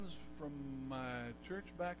church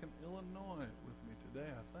back in Illinois with me today,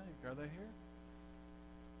 I think. Are they here?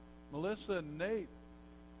 Melissa and Nate,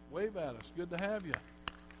 wave at us. Good to have you.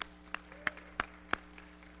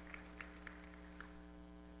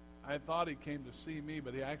 I thought he came to see me,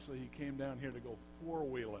 but he came down here to go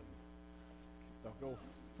four-wheeling.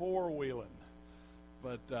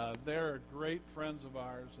 But they're great friends of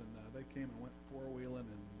ours, and they came and went four-wheeling.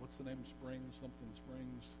 And what's the name of Springs? Something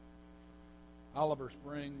Springs. Oliver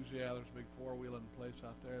Springs. Yeah, there's a big four-wheeling place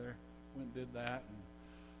out there. Went and did that, and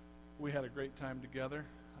we had a great time together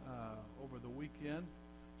over the weekend.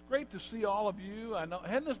 It's great to see all of you. I know,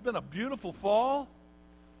 hadn't this been a beautiful fall?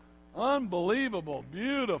 Unbelievable,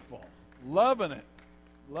 beautiful. Loving it.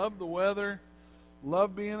 Love the weather.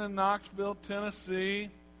 Love being in Knoxville, Tennessee.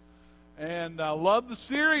 And love the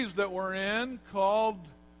series that we're in called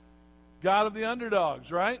God of the Underdogs,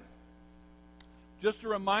 right? Just a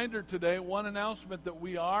reminder today, one announcement that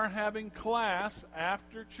we are having class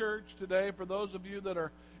after church today. For those of you that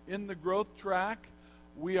are in the growth track,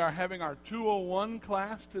 we are having our 201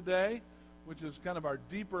 class today, which is kind of our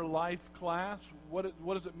deeper life class. What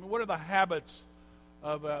are the habits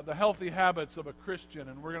of the healthy habits of a Christian?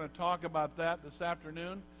 And we're going to talk about that this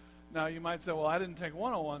afternoon. Now, you might say, well, I didn't take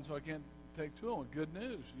 101, so I can't take 201. Good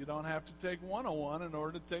news. You don't have to take 101 in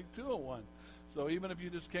order to take 201. So even if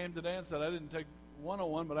you just came today and said, I didn't take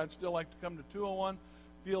 101, but I'd still like to come to 201,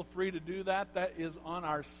 feel free to do that. That is on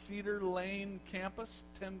our Cedar Lane campus,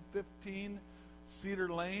 1015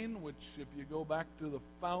 Cedar Lane, which if you go back to the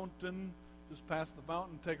fountain, just past the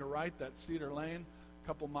fountain, take a right, that's Cedar Lane. A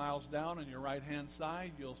couple miles down on your right-hand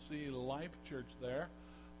side, you'll see Life Church there,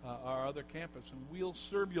 our other campus. And we'll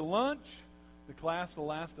serve you lunch. The class will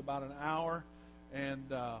last about an hour, and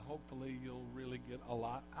hopefully you'll really get a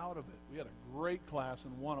lot out of it. We had a great class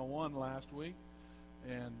in 101 last week,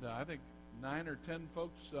 and I think 9 or 10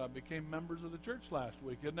 folks became members of the church last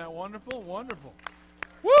week. Isn't that wonderful? Wonderful.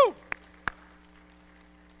 Woo!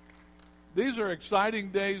 These are exciting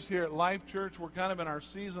days here at Life Church. We're kind of in our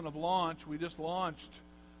season of launch. We just launched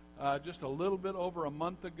just a little bit over a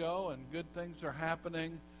month ago, and good things are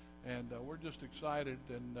happening, and we're just excited,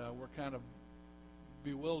 and we're kind of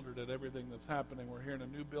bewildered at everything that's happening. We're here in a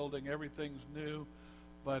new building. Everything's new,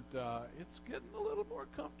 but it's getting a little more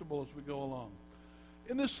comfortable as we go along.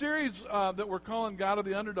 In this series that we're calling God of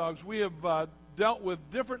the Underdogs, we have dealt with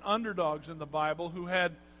different underdogs in the Bible who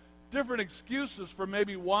had different excuses for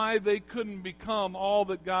maybe why they couldn't become all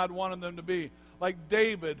that God wanted them to be. Like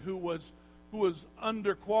David, who was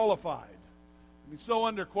underqualified. I mean, so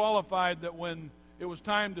underqualified that when it was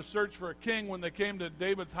time to search for a king, when they came to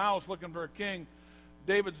David's house looking for a king,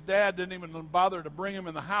 David's dad didn't even bother to bring him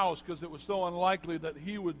in the house because it was so unlikely that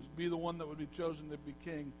he would be the one that would be chosen to be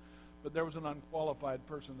king. But there was an unqualified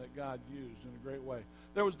person that God used in a great way.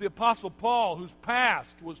 There was the Apostle Paul, whose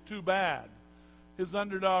past was too bad. His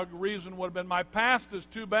underdog reason would have been, my past is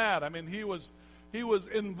too bad. I mean, he was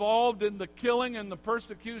involved in the killing and the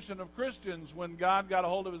persecution of Christians when God got a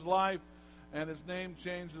hold of his life, and his name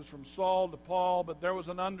changes from Saul to Paul. But there was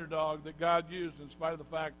an underdog that God used in spite of the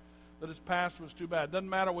fact that his past was too bad. It doesn't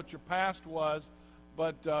matter what your past was,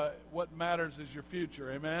 but what matters is your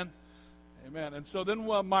future. Amen? Amen. And so then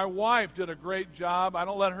my wife did a great job. I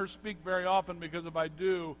don't let her speak very often because if I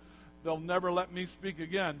do, they'll never let me speak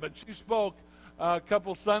again. But she spoke a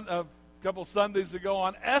couple Sundays ago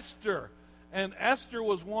on Esther. And Esther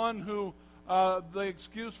was one who the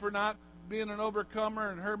excuse for not being an overcomer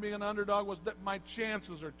and her being an underdog was that my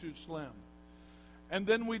chances are too slim. And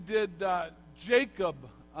then we did Jacob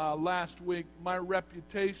last week. My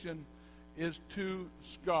reputation is too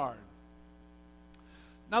scarred.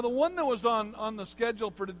 Now, the one that was on the schedule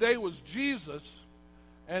for today was Jesus.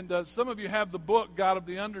 And some of you have the book, God of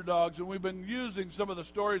the Underdogs, and we've been using some of the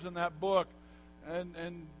stories in that book.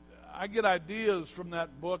 And I get ideas from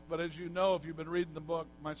that book, but as you know, if you've been reading the book,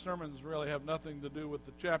 my sermons really have nothing to do with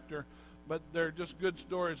the chapter, but they're just good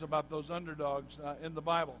stories about those underdogs in the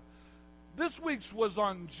Bible. This week's was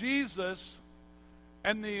on Jesus,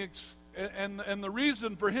 and the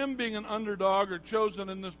reason for him being an underdog or chosen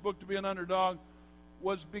in this book to be an underdog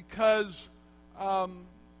was because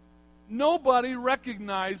nobody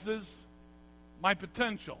recognizes my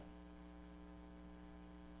potential.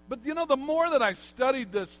 But you know, the more that I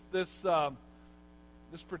studied this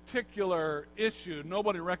particular issue,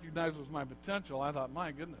 nobody recognizes my potential. I thought,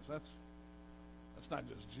 my goodness, that's not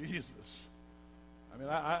just Jesus. I mean,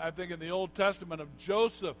 I think in the Old Testament of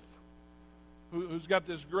Joseph, who's got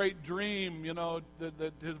this great dream, you know,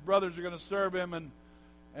 that his brothers are going to serve him,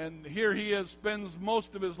 and here he is, spends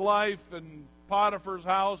most of his life in Potiphar's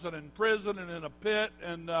house and in prison and in a pit,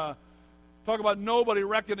 and Talk about nobody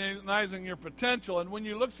recognizing your potential. And when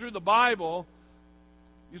you look through the Bible,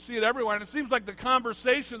 you see it everywhere. And it seems like the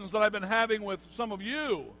conversations that I've been having with some of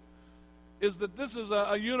you is that this is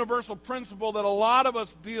a universal principle that a lot of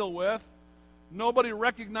us deal with. Nobody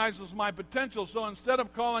recognizes my potential. So instead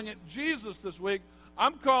of calling it Jesus this week,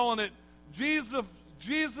 I'm calling it Jesus,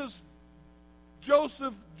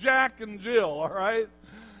 Joseph, Jack, and Jill, all right?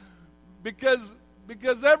 Because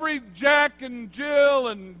every Jack and Jill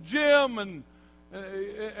and Jim and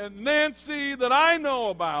Nancy that I know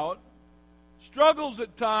about struggles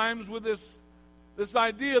at times with this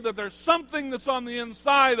idea that there's something that's on the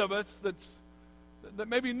inside of us that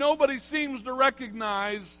maybe nobody seems to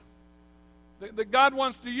recognize that God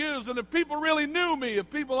wants to use. And if people really knew me, if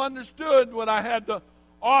people understood what I had to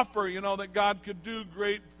offer, that God could do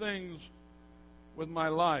great things with my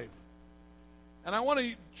life. And I want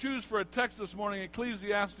to choose for a text this morning,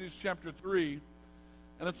 Ecclesiastes chapter 3.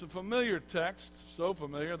 And it's a familiar text, so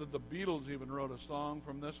familiar that the Beatles even wrote a song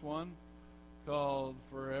from this one called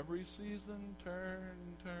For Every Season, Turn,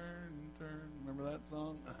 Turn, Turn. Remember that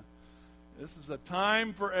song? This is a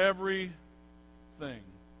time for everything.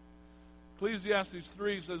 Ecclesiastes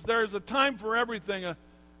 3 says, there is a time for everything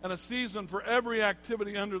and a season for every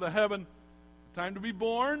activity under the heaven, a time to be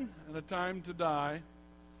born and a time to die,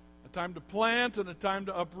 a time to plant and a time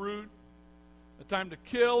to uproot, a time to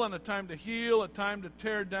kill and a time to heal, a time to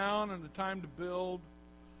tear down and a time to build,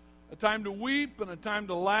 a time to weep and a time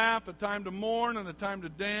to laugh, a time to mourn and a time to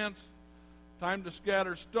dance, a time to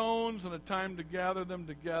scatter stones and a time to gather them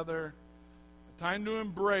together, a time to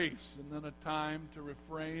embrace and then a time to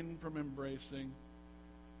refrain from embracing,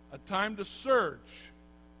 a time to search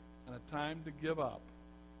and a time to give up,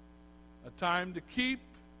 a time to keep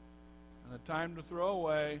and a time to throw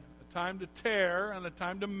away, a time to tear and a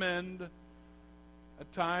time to mend, a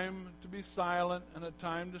time to be silent and a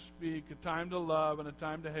time to speak, a time to love and a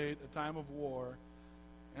time to hate, a time of war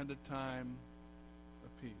and a time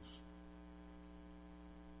of peace.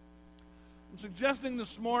 I'm suggesting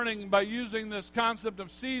this morning, by using this concept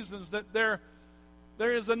of seasons, that there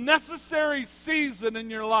is a necessary season in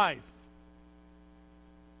your life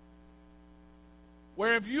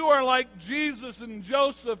where if you are like Jesus and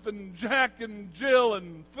Joseph and Jack and Jill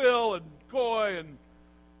and Phil and Coy and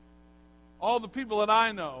all the people that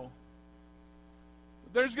I know,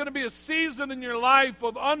 there's going to be a season in your life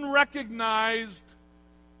of unrecognized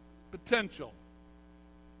potential.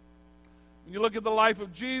 When you look at the life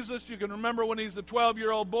of Jesus, you can remember when he's a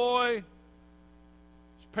 12-year-old boy. His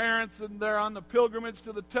parents, and they're on the pilgrimage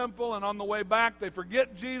to the temple, and on the way back, they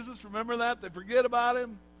forget Jesus. Remember that? They forget about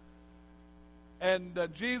him. And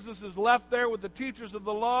Jesus is left there with the teachers of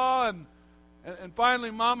the law, and finally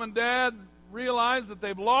Mom and Dad realize that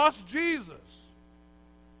they've lost Jesus.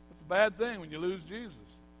 That's a bad thing when you lose Jesus.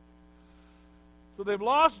 So they've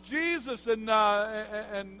lost Jesus, and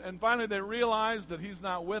finally they realize that he's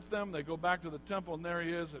not with them. They go back to the temple, and there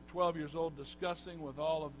he is at 12 years old discussing with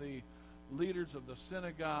all of the leaders of the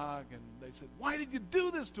synagogue, and they said, "Why did you do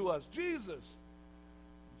this to us, Jesus?"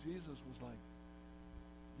 Jesus was like,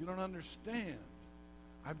 "You don't understand.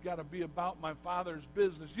 I've got to be about my Father's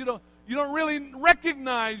business. You don't really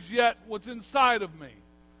recognize yet what's inside of me."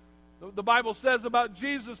 The Bible says about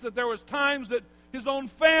Jesus that there was times that his own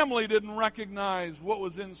family didn't recognize what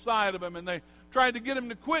was inside of him, and they tried to get him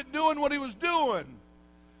to quit doing what he was doing.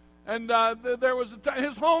 And there was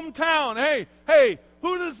his hometown. Hey,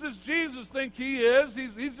 who does this Jesus think he is?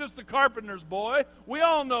 He's just the carpenter's boy. We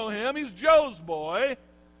all know him. He's Joe's boy.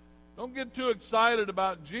 Don't get too excited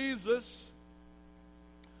about Jesus.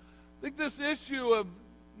 I think this issue of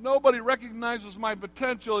nobody recognizes my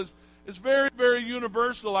potential is very, very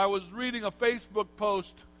universal. I was reading a Facebook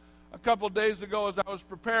post a couple days ago as I was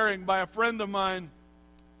preparing by a friend of mine.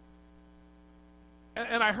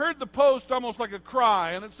 And I heard the post almost like a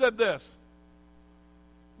cry, and it said this: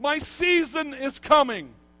 "My season is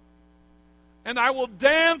coming, and I will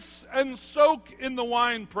dance and soak in the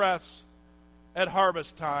winepress at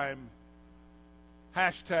harvest time.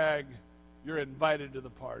 Hashtag, you're invited to the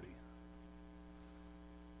party."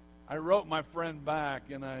 I wrote my friend back,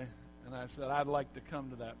 and I said, "I'd like to come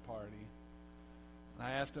to that party." And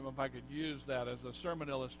I asked him if I could use that as a sermon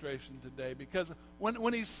illustration today, because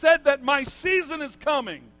when he said that my season is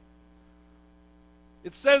coming,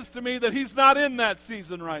 it says to me that he's not in that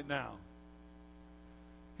season right now.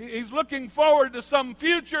 He's looking forward to some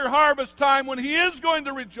future harvest time when he is going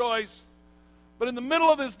to rejoice. But in the middle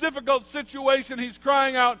of this difficult situation, he's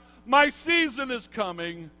crying out, "My season is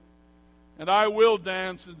coming, and I will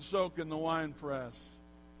dance and soak in the winepress."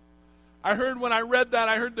 When I read that,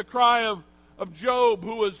 I heard the cry of Job,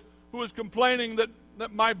 who was complaining that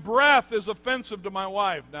that my breath is offensive to my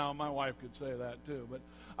wife. Now, my wife could say that too, but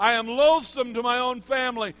I am loathsome to my own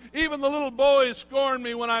family. Even the little boys scorn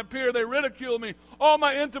me when I appear. They ridicule me. All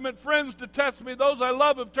my intimate friends detest me. Those I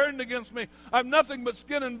love have turned against me. I'm nothing but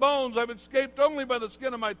skin and bones. I've escaped only by the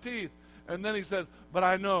skin of my teeth. And then he says, but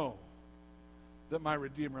I know that my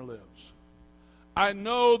Redeemer lives. I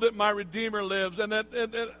know that my Redeemer lives, and that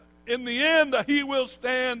in the end, he will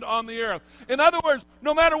stand on the earth. In other words,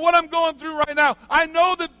 no matter what I'm going through right now, I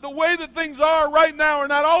know that the way that things are right now are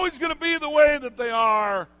not always going to be the way that they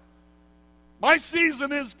are. My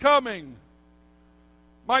season is coming.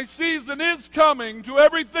 My season is coming. To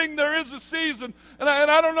everything there is a season. And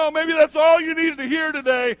I don't know, maybe that's all you needed to hear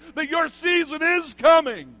today, that your season is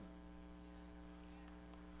coming.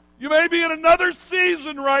 You may be in another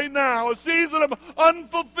season right now, a season of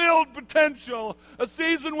unfulfilled potential, a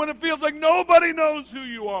season when it feels like nobody knows who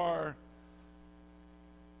you are.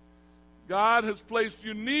 God has placed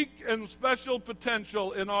unique and special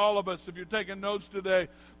potential in all of us. If you're taking notes today,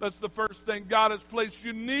 that's the first thing. God has placed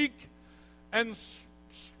unique and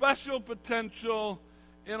special potential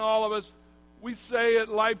in all of us. We say at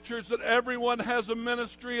Life Church that everyone has a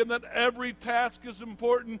ministry and that every task is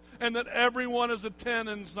important and that everyone is a 10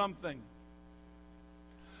 in something.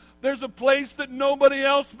 There's a place that nobody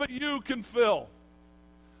else but you can fill.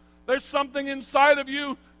 There's something inside of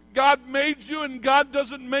you. God made you and God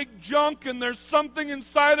doesn't make junk, and there's something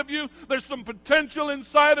inside of you. There's some potential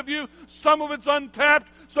inside of you. Some of it's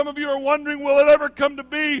untapped. Some of you are wondering, will it ever come to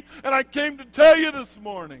be? And I came to tell you this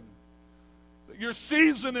morning that your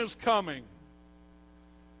season is coming.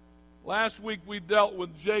 Last week we dealt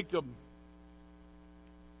with Jacob.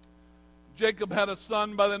 Jacob had a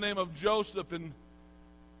son by the name of Joseph,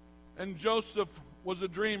 and Joseph was a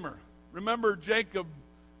dreamer. Remember, Jacob,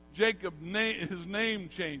 his name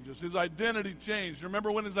changes. His identity changed.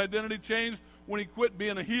 Remember when his identity changed? When he quit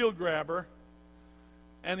being a heel grabber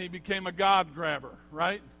and he became a God grabber,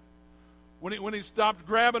 right? When he stopped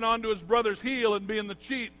grabbing onto his brother's heel and being the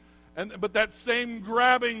cheat, but that same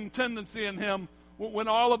grabbing tendency in him, when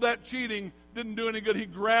all of that cheating didn't do any good, he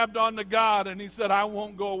grabbed onto God and he said, I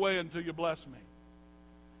won't go away until you bless me.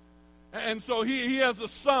 And so he has a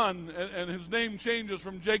son, and his name changes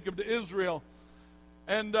from Jacob to Israel.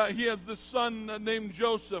 And he has this son named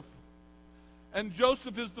Joseph. And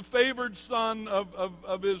Joseph is the favored son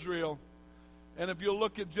of Israel. And if you'll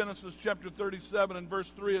look at Genesis chapter 37 and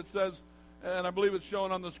verse 3, it says, and I believe it's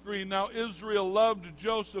shown on the screen, now Israel loved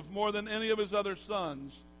Joseph more than any of his other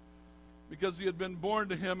sons, because he had been born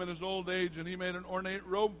to him in his old age, and he made an ornate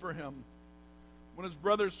robe for him. When his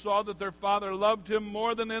brothers saw that their father loved him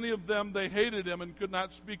more than any of them, they hated him and could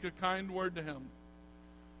not speak a kind word to him.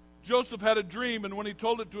 Joseph had a dream, and when he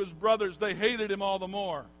told it to his brothers, they hated him all the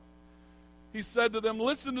more. He said to them,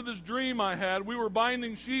 listen to this dream I had. We were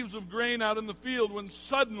binding sheaves of grain out in the field when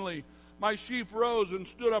suddenly my sheaf rose and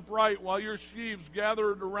stood upright while your sheaves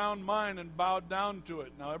gathered around mine and bowed down to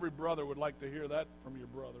it. Now, every brother would like to hear that from your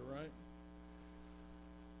brother, right?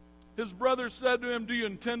 His brothers said to him, do you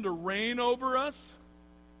intend to reign over us?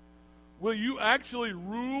 Will you actually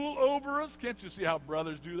rule over us? Can't you see how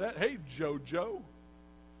brothers do that? Hey, Jojo.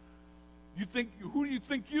 Who do you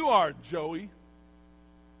think you are, Joey?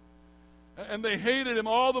 And they hated him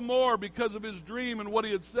all the more because of his dream and what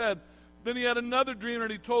he had said. Then he had another dream, and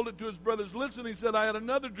he told it to his brothers. Listen, he said, I had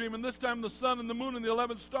another dream, and this time the sun and the moon and the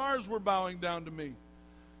 11 stars were bowing down to me.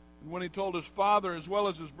 And when he told his father as well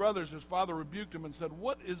as his brothers, his father rebuked him and said,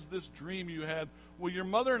 what is this dream you had? Will your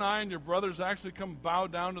mother and I and your brothers actually come bow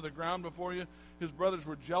down to the ground before you? His brothers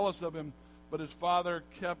were jealous of him, but his father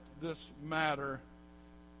kept this matter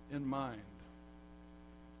in mind.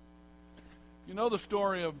 You know the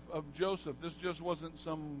story of Joseph. This just wasn't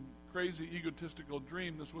some crazy egotistical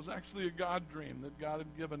dream. This was actually a God dream that God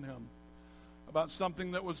had given him about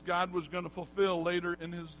something that God was going to fulfill later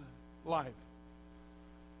in his life.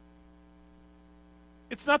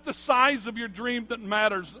 It's not the size of your dream that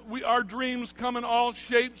matters. Our dreams come in all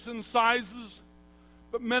shapes and sizes,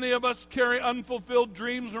 but many of us carry unfulfilled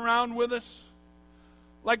dreams around with us.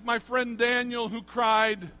 Like my friend Daniel, who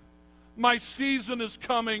cried, my season is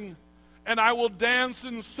coming, and I will dance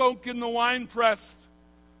and soak in the winepress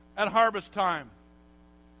at harvest time.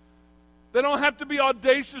 They don't have to be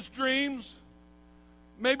audacious dreams.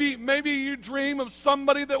 Maybe you dream of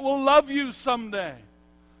somebody that will love you someday.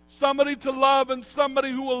 Somebody to love and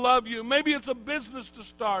somebody who will love you. Maybe it's a business to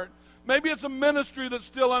start. Maybe it's a ministry that's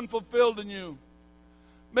still unfulfilled in you.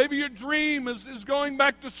 Maybe your dream is going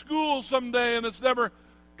back to school someday and it's never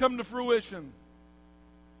come to fruition.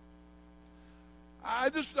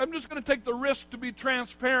 I'm just going to take the risk to be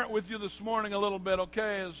transparent with you this morning a little bit,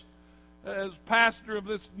 okay? as pastor of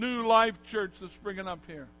this new Life Church that's springing up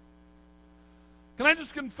here. Can I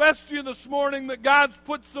just confess to you this morning that God's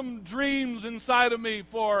put some dreams inside of me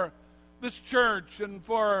for this church and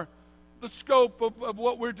for the scope of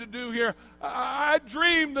what we're to do here. I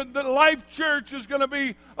dream that Life Church is going to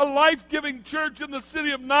be a life-giving church in the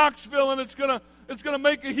city of Knoxville, and it's going to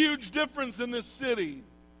make a huge difference in this city.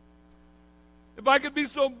 If I could be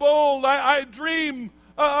so bold, I dream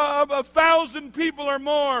of 1,000 people or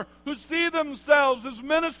more who see themselves as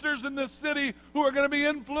ministers in this city who are going to be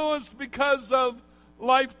influenced because of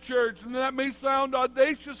Life Church. And that may sound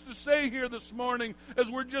audacious to say here this morning as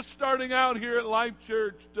we're just starting out here at Life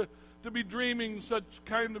Church to be dreaming such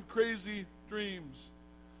kind of crazy dreams.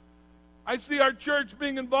 I see our church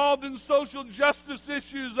being involved in social justice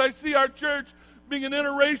issues. I see our church being an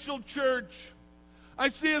interracial church. I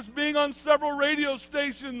see us being on several radio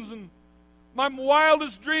stations, and my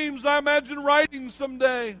wildest dreams, I imagine writing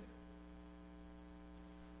someday.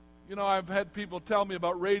 You know, I've had people tell me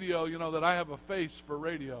about radio, that I have a face for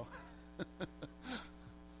radio. I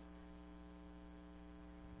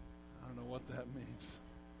don't know what that means.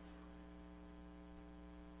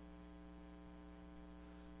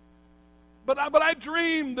 But I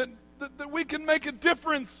dream that we can make a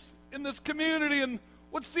difference in this community, and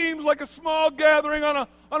what seems like a small gathering on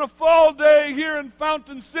a fall day here in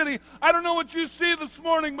Fountain City. I don't know what you see this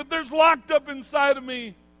morning, but there's locked up inside of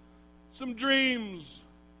me some dreams.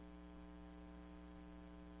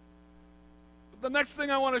 The next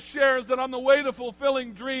thing I want to share is that on the way to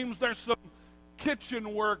fulfilling dreams, there's some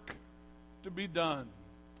kitchen work to be done.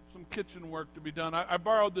 Some kitchen work to be done. I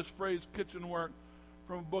borrowed this phrase, kitchen work,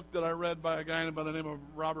 from a book that I read by a guy by the name of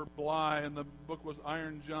Robert Bly, and the book was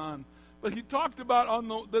Iron John. But he talked about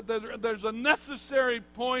that there's a necessary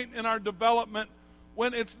point in our development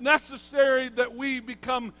when it's necessary that we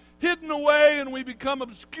become hidden away and we become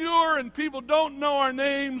obscure and people don't know our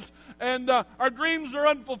names and our dreams are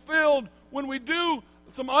unfulfilled. When we do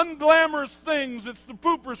some unglamorous things, it's the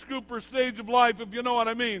pooper scooper stage of life, if you know what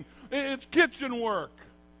I mean. It's kitchen work.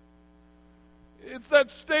 It's that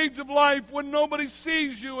stage of life when nobody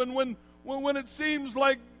sees you and when it seems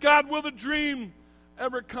like, God, will the dream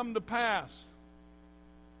ever come to pass?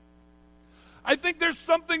 I think there's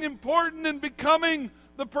something important in becoming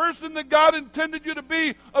the person that God intended you to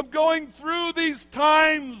be, of going through these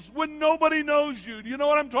times when nobody knows you. Do you know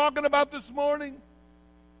what I'm talking about this morning?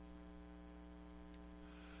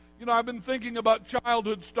 I've been thinking about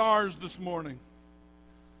childhood stars this morning.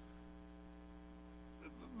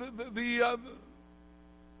 The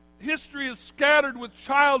history is scattered with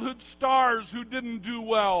childhood stars who didn't do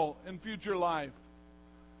well in future life.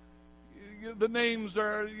 The names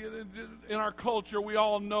are, in our culture, we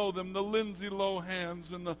all know them, the Lindsay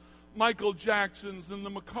Lohans and the Michael Jacksons and the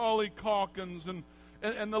Macaulay Culkins,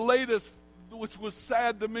 and the latest, which was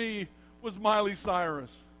sad to me, was Miley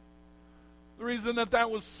Cyrus. The reason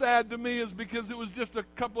that was sad to me is because it was just a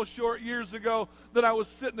couple of short years ago that I was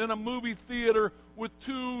sitting in a movie theater with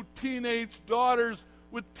two teenage daughters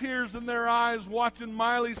with tears in their eyes watching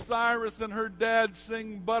Miley Cyrus and her dad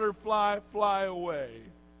sing Butterfly Fly Away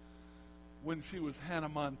when she was Hannah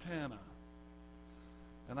Montana.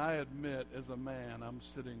 And I admit, as a man, I'm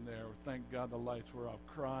sitting there, thank God the lights were off,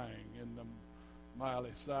 crying in the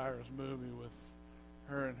Miley Cyrus movie with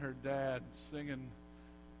her and her dad singing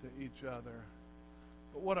to each other.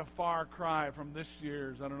 But what a far cry from this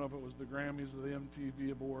year's, I don't know if it was the Grammys or the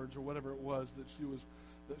MTV Awards or whatever it was that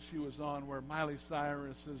she was on, where Miley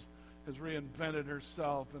Cyrus has reinvented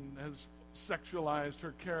herself and has sexualized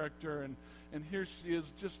her character, and here she is,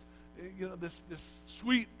 just this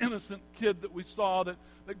sweet innocent kid that we saw that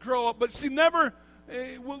grow up, but she never.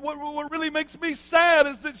 What really makes me sad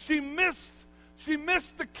is that she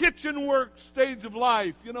missed the kitchen work stage of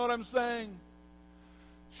life. You know what I'm saying?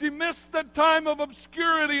 She missed that time of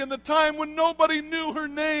obscurity and the time when nobody knew her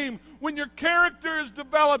name, when your character is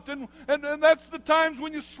developed, and that's the times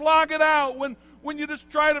when you slog it out, when you just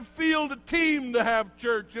try to field a team to have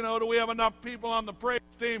church. Do we have enough people on the praise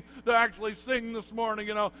team to actually sing this morning?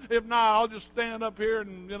 If not, I'll just stand up here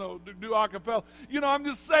and, do a cappella. I'm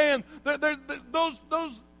just saying that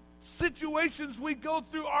those situations we go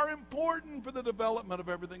through are important for the development of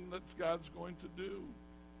everything that God's going to do.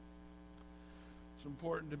 It's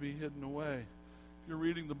important to be hidden away. If you're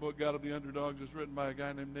reading the book God of the Underdogs, it's written by a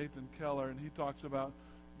guy named Nathan Keller, and he talks about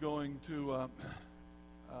going to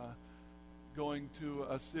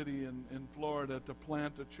a city in Florida to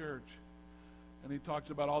plant a church. And he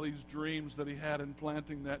talks about all these dreams that he had in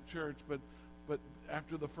planting that church, but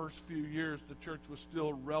after the first few years, the church was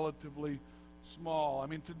still relatively small. I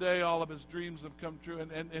mean, today all of his dreams have come true.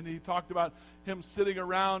 And he talked about him sitting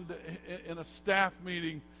around in a staff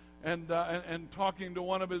meeting and talking to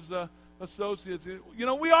one of his associates. You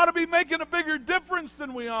know, we ought to be making a bigger difference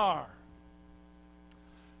than we are.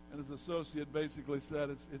 And his associate basically said,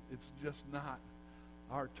 it's just not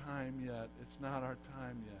our time yet. It's not our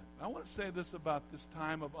time yet. I want to say this about this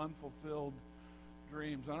time of unfulfilled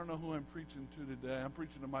dreams. I don't know who I'm preaching to today. I'm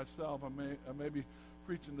preaching to myself. I may be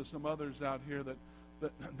preaching to some others out here that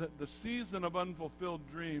the season of unfulfilled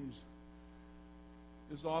dreams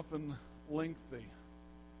is often lengthy.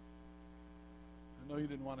 I know you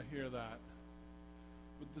didn't want to hear that.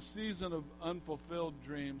 But the season of unfulfilled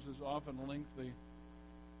dreams is often lengthy.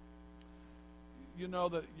 You know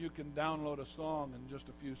that you can download a song in just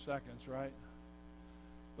a few seconds, right?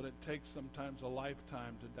 But it takes sometimes a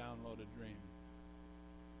lifetime to download a dream.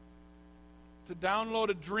 To download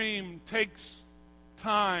a dream takes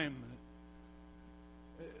time.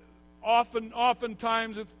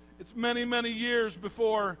 Oftentimes it's many, many years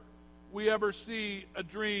before we ever see a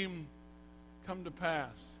dream come to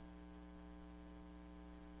pass.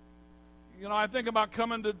 You know, I think about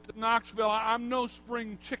coming to Knoxville. I'm no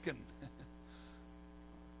spring chicken.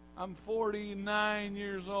 I'm 49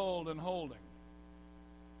 years old and holding.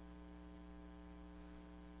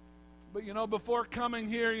 But, you know, before coming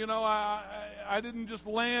here, you know, I didn't just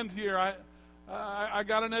land here. I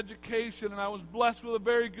got an education, and I was blessed with a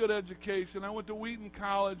very good education. I went to Wheaton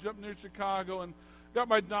College up near Chicago and got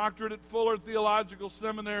my doctorate at Fuller Theological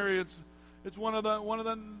Seminary. It's one of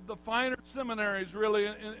the finer seminaries, really,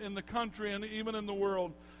 in the country and even in the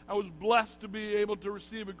world. I was blessed to be able to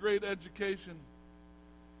receive a great education.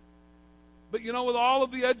 But, you know, with all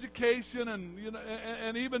of the education and, you know,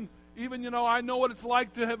 and even you know, I know what it's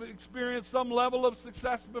like to have experienced some level of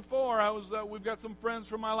success before. We've got some friends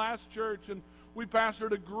from my last church, and we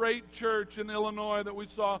pastored a great church in Illinois that we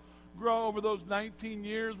saw grow over those 19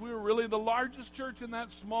 years. We were really the largest church in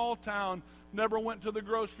that small town. Never went to the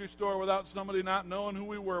grocery store without somebody not knowing who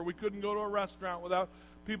we were. We couldn't go to a restaurant without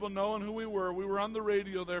people knowing who we were. We were on the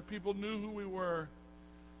radio there. People knew who we were.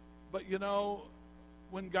 But, you know,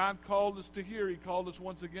 when God called us to here, He called us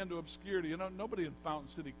once again to obscurity. You know, nobody in Fountain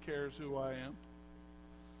City cares who I am.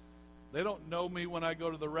 They don't know me when I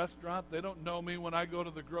go to the restaurant. They don't know me when I go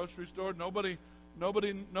to the grocery store. Nobody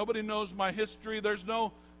knows my history. There's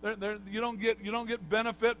no, you don't get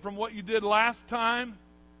benefit from what you did last time.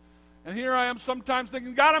 And here I am sometimes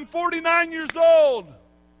thinking, God, I'm 49 years old.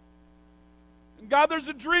 And God, there's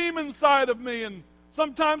a dream inside of me. And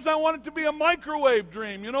sometimes I want it to be a microwave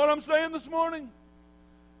dream. You know what I'm saying this morning?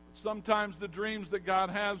 Sometimes the dreams that God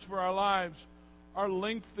has for our lives are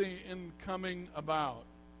lengthy in coming about.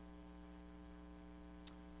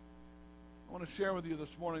 I want to share with you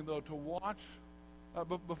this morning, though, to watch.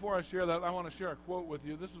 But before I share that, I want to share a quote with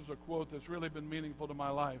you. This is a quote that's really been meaningful to my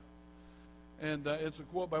life. And it's a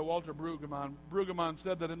quote by Walter Brueggemann. Brueggemann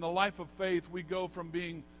said that in the life of faith, we go from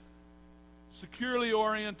being securely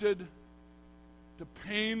oriented to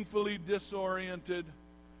painfully disoriented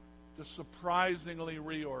to surprisingly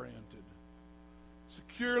reoriented.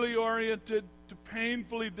 Securely oriented to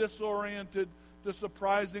painfully disoriented to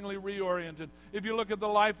surprisingly reoriented. If you look at the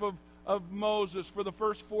life of Moses, for the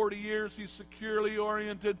first 40 years, he's securely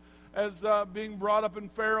oriented as being brought up in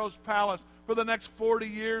Pharaoh's palace. For the next 40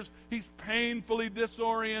 years, he's painfully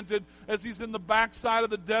disoriented as he's in the backside of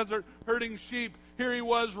the desert herding sheep. Here he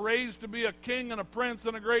was, raised to be a king and a prince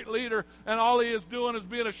and a great leader, and all he is doing is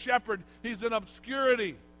being a shepherd. He's in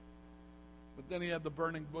obscurity. But then he had the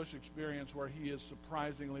burning bush experience where he is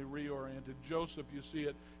surprisingly reoriented. Joseph, you see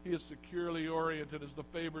it, he is securely oriented as the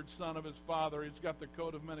favored son of his father. He's got the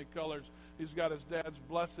coat of many colors. He's got his dad's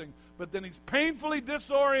blessing. But then he's painfully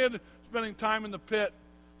disoriented, spending time in the pit,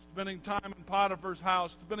 spending time in Potiphar's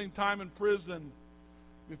house, spending time in prison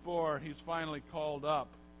before he's finally called up.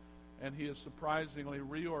 And he is surprisingly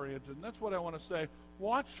reoriented. And that's what I want to say.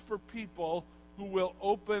 Watch for people who will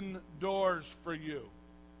open doors for you.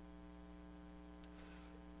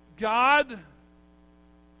 God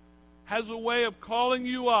has a way of calling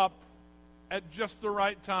you up at just the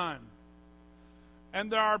right time.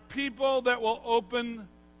 And there are people that will open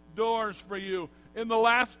doors for you. In the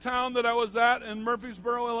last town that I was at in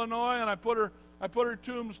Murfreesboro, Illinois, and I put her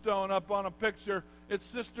tombstone up on a picture, it's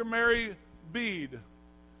Sister Mary Bede.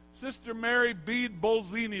 Sister Mary Bede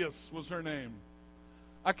Bolzenius was her name.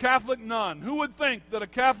 A Catholic nun. Who would think that a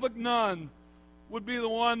Catholic nun would be the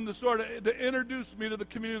one to introduce me to the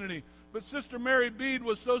community? But Sister Mary Bede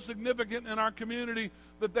was so significant in our community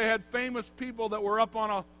that they had famous people that were up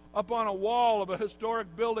on a wall of a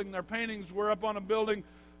historic building. Their paintings were up on a building.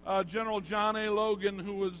 General John A. Logan,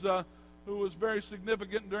 who was who was very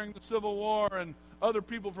significant during the Civil War, and other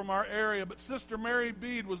people from our area. But Sister Mary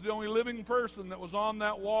Bede was the only living person that was on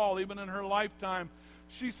that wall, even in her lifetime.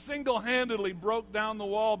 She single-handedly broke down the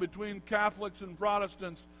wall between Catholics and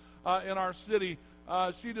Protestants in our city.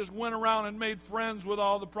 She just went around and made friends with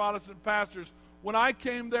all the Protestant pastors. When I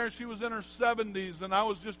came there, she was in her 70s, and I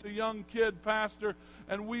was just a young kid pastor,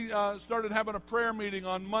 and we started having a prayer meeting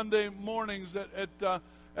on Monday mornings at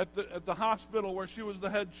the hospital where she was the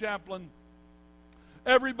head chaplain.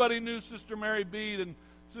 Everybody knew Sister Mary Bede, and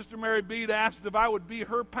Sister Mary Bede asked if I would be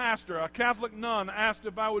her pastor. A Catholic nun asked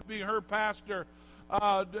if I would be her pastor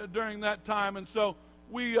during that time, and so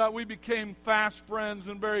we became fast friends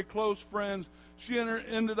and very close friends. She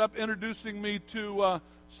ended up introducing me to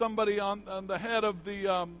somebody on the head of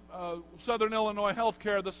the Southern Illinois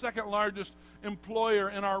Healthcare, the second largest employer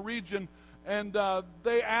in our region, and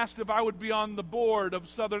they asked if I would be on the board of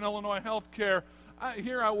Southern Illinois Healthcare.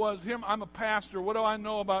 Here I was, I'm a pastor. What do I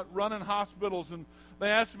know about running hospitals? And they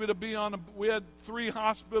asked me to be on. We had 3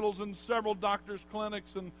 hospitals and several doctors'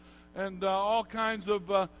 clinics and all kinds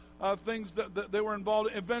of things that they were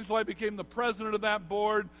involved in. Eventually, I became the president of that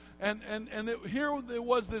board. Here there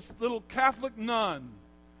was this little Catholic nun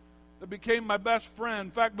that became my best friend.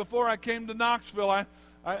 In fact, before I came to Knoxville,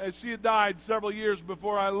 she had died several years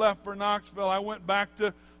before I left for Knoxville. I went back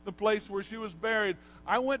to the place where she was buried.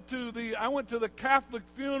 I went to the Catholic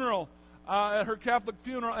funeral, at her Catholic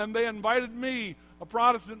funeral, and they invited me, a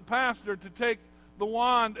Protestant pastor, to take the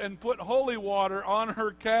wand and put holy water on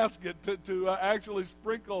her casket, to actually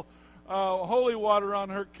sprinkle holy water on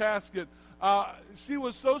her casket. She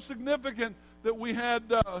was so significant that we had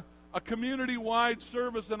a community-wide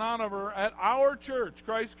service in honor of her at our church.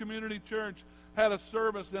 Christ Community Church had a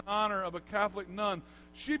service in honor of a Catholic nun.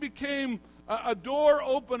 She became a door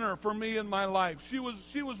opener for me in my life. She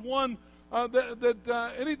was one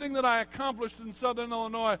that anything that I accomplished in Southern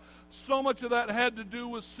Illinois, so much of that had to do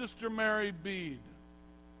with Sister Mary Bede.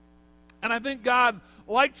 And I think God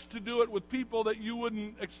likes to do it with people that you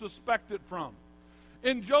wouldn't suspect it from.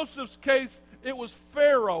 In Joseph's case, it was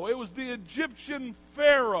Pharaoh. It was the Egyptian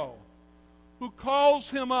Pharaoh who calls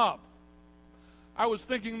him up. I was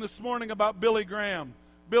thinking this morning about Billy Graham.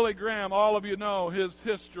 Billy Graham, all of you know his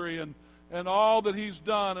history and all that he's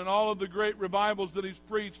done and all of the great revivals that he's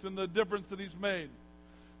preached and the difference that he's made.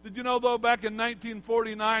 Did you know, though, back in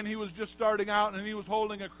 1949, he was just starting out and he was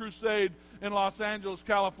holding a crusade in Los Angeles,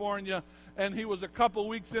 California, and he was a couple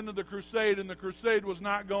weeks into the crusade, and the crusade was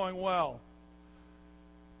not going well.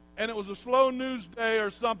 And it was a slow news day or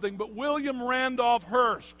something, but William Randolph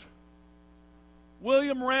Hearst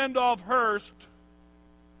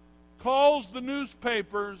calls the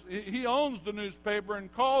newspapers, he owns the newspaper,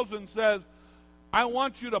 and calls and says, I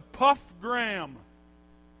want you to Puff Graham.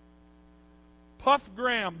 Puff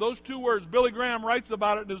Graham, those 2 words, Billy Graham writes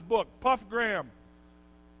about it in his book, Puff Graham.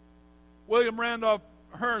 William Randolph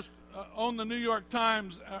Hearst owned the New York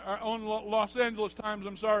Times, owned Los Angeles Times,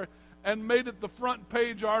 and made it the front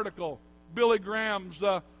page article, Billy Graham's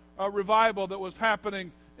revival that was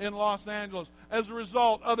happening in Los Angeles. As a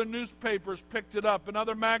result, other newspapers picked it up and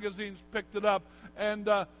other magazines picked it up, and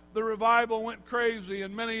the revival went crazy,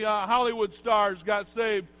 and many Hollywood stars got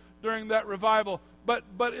saved during that revival.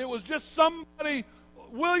 But it was just somebody,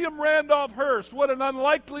 William Randolph Hearst, what an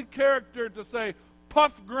unlikely character to say,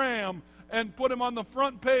 Puff Graham, and put him on the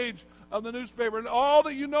front page of the newspaper. And all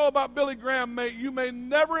that you know about Billy Graham, you may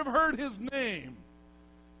never have heard his name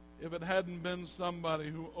if it hadn't been somebody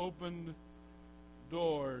who opened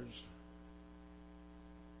doors.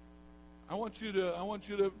 I want you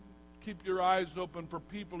to keep your eyes open for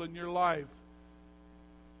people in your life.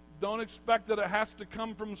 Don't expect that it has to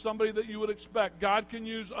come from somebody that you would expect. God can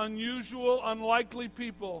use unusual, unlikely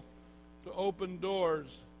people to open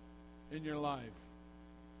doors in your life.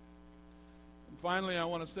 And finally, I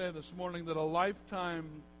want to say this morning that a lifetime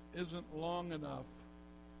isn't long enough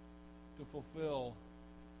to fulfill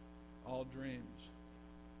all dreams.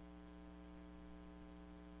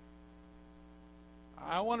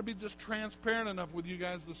 I want to be just transparent enough with you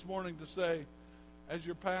guys this morning to say, as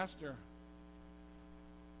your pastor,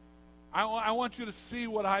 I want you to see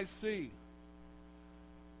what I see.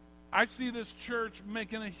 I see this church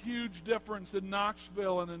making a huge difference in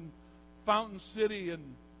Knoxville and in Fountain City, and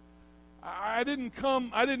I didn't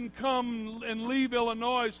come and leave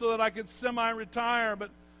Illinois so that I could semi-retire,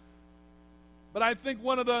 but I think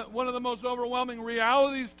one of the most overwhelming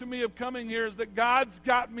realities to me of coming here is that God's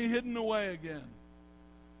got me hidden away again.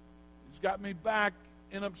 He's got me back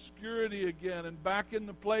in obscurity again and back in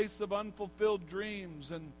the place of unfulfilled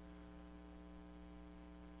dreams. And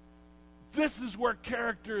this is where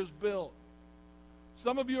character is built.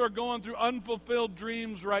 Some of you are going through unfulfilled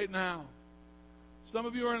dreams right now. Some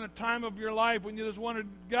of you are in a time of your life when you just wondered,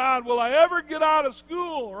 God, will I ever get out of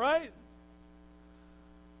school, right?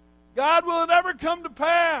 God, will it ever come to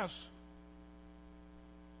pass?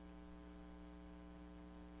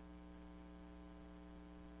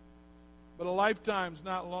 But a lifetime's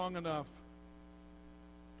not long enough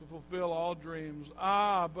to fulfill all dreams.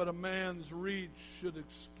 But a man's reach should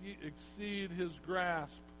exceed his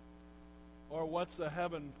grasp. Or what's a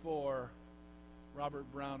heaven for? Robert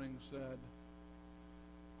Browning said.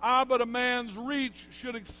 But a man's reach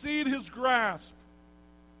should exceed his grasp.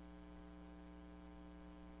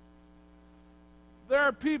 There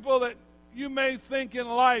are people that you may think in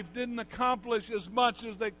life didn't accomplish as much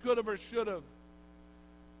as they could have or should have.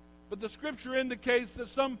 But the Scripture indicates that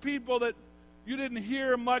some people that you didn't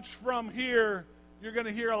hear much from here, you're going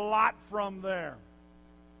to hear a lot from there.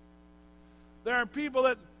 There are people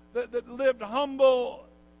that lived humble,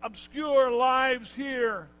 obscure lives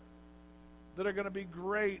here that are going to be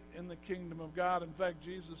great in the kingdom of God. In fact,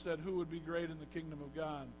 Jesus said, who would be great in the kingdom of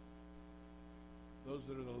God? Those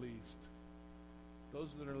that are the least. Those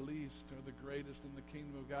that are least are the greatest in the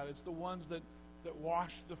kingdom of God. It's the ones that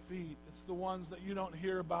wash the feet. It's the ones that you don't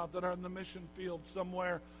hear about that are in the mission field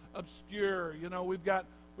somewhere obscure. You know, we've got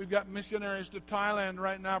missionaries to Thailand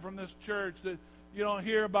right now from this church that you don't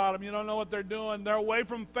hear about them. You don't know what they're doing. They're away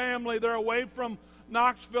from family. They're away from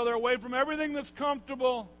Knoxville. They're away from everything that's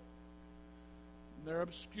comfortable. They're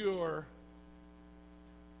obscure.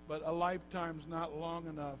 But a lifetime's not long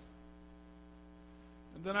enough.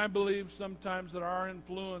 And then I believe sometimes that our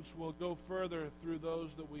influence will go further through those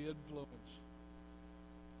that we influence.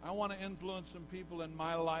 I want to influence some people in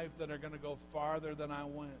my life that are going to go farther than I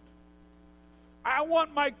went. I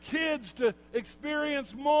want my kids to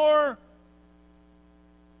experience more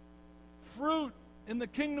fruit in the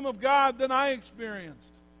kingdom of God than I experienced.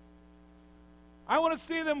 I want to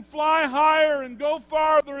see them fly higher and go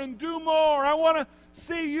farther and do more. I want to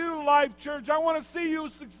see you, Life Church. I want to see you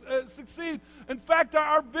succeed. In fact,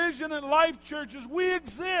 our vision at Life Church is we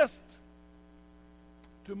exist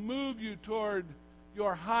to move you toward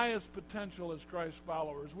your highest potential as Christ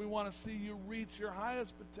followers. We want to see you reach your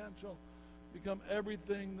highest potential, become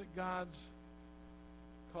everything that God's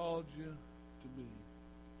called you to be.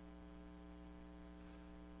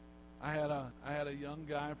 I had a young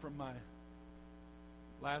guy from my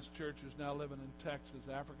last church who's now living in Texas,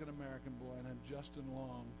 African-American boy, named Justin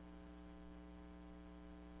Long.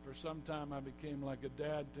 For some time I became like a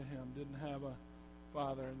dad to him, didn't have a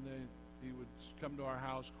father, and he would come to our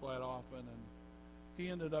house quite often, and he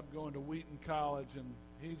ended up going to Wheaton College,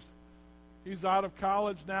 and he's out of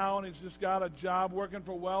college now, and he's just got a job working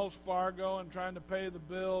for Wells Fargo and trying to pay the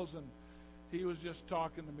bills, and he was just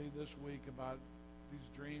talking to me this week about these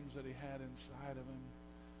dreams that he had inside of him.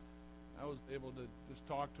 I was able to just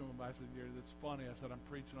talk to him about it. I said, it's funny. I said, I'm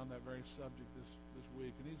preaching on that very subject this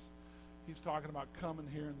week. And he's talking about coming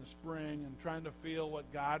here in the spring and trying to feel what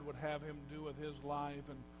God would have him do with his life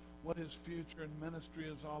and what his future and ministry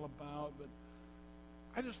is all about. But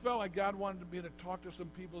I just felt like God wanted me to talk to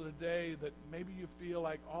some people today that maybe you feel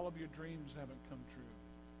like all of your dreams haven't come true.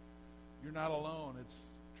 You're not alone. It's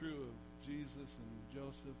true of Jesus and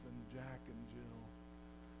Joseph and Jack and Jill.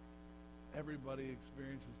 Everybody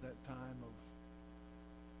experiences that time of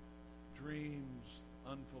dreams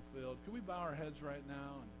unfulfilled. Can we bow our heads right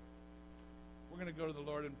now? And we're going to go to the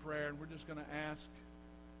Lord in prayer, and we're just going to ask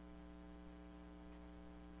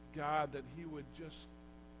God that He would just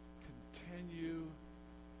continue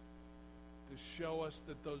to show us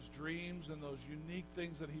that those dreams and those unique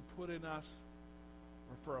things that He put in us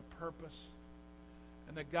are for a purpose,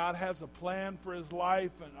 and that God has a plan for His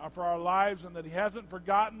life and for our lives, and that He hasn't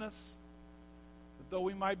forgotten us. Though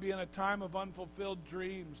we might be in a time of unfulfilled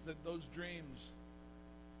dreams, that those dreams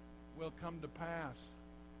will come to pass.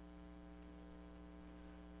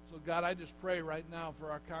 So God, I just pray right now for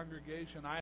our congregation. I